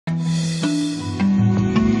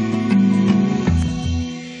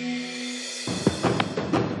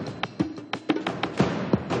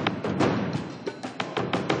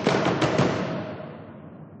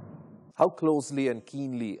How closely and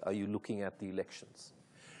keenly are you looking at the elections?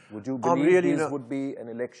 Would you believe these would be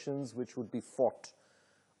elections which would be fought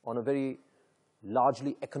on a very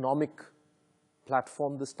largely economic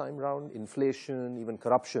platform this time round? Inflation, even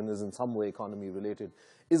corruption is in some way economy related.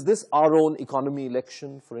 Is this our own economy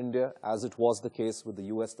election for India, as it was the case with the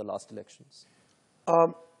US the last elections?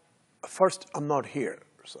 First, I'm not here,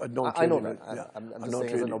 so I don't. I know that. I'm just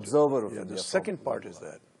saying as an observer of India. The second part is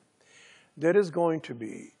that there is going to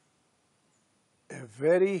be a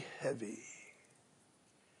very heavy,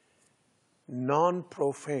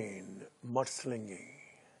 non-profane mudslinging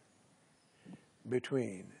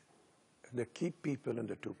between the key people in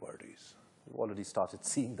the two parties. We've already started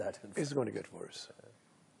seeing that. It's going to get worse.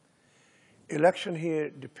 Election here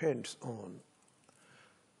depends on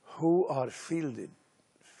who are fielded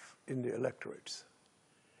in the electorates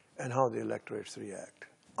and how the electorates react,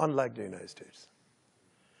 unlike the United States.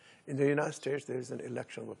 In the United States, there is an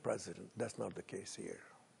election of a president. That's not the case here.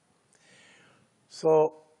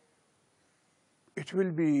 So it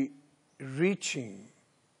will be reaching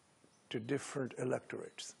to different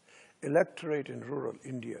electorates. Electorate in rural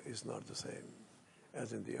India is not the same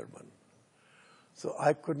as in the urban. So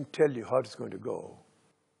I couldn't tell you how it's going to go.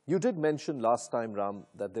 You did mention last time, Ram,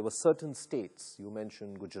 that there were certain states, you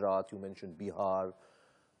mentioned Gujarat, you mentioned Bihar,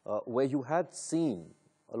 where you had seen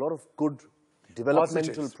a lot of good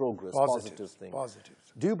developmental progress, positive things.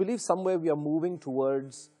 Positives. Do you believe somewhere we are moving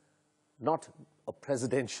towards not a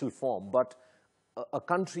presidential form, but a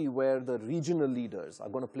country where the regional leaders are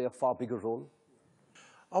going to play a far bigger role?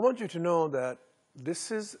 I want you to know that this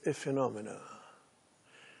is a phenomena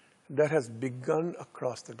that has begun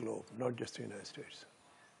across the globe, not just the United States.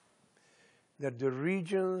 That the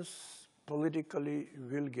regions politically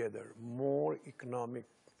will gather more economic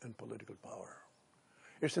and political power.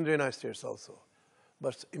 It's in the United States also,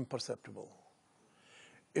 but it's imperceptible.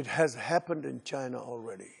 It has happened in China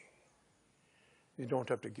already. You don't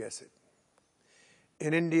have to guess it.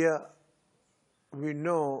 In India, we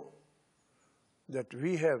know that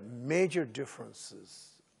we have major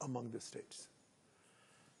differences among the states.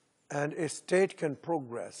 And a state can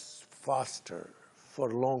progress faster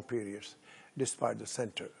for long periods despite the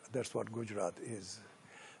center. That's what Gujarat is,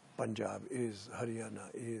 Punjab is,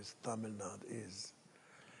 Haryana is, Tamil Nadu is.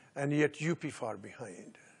 And yet UP far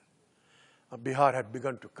behind. Bihar had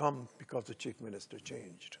begun to come because the chief minister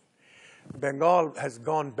changed. Bengal has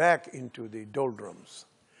gone back into the doldrums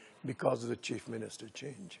because of the chief minister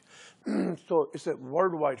change. So it's a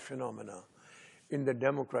worldwide phenomena in the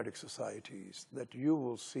democratic societies that you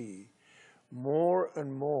will see more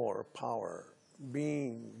and more power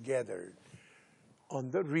being gathered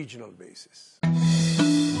on the regional basis.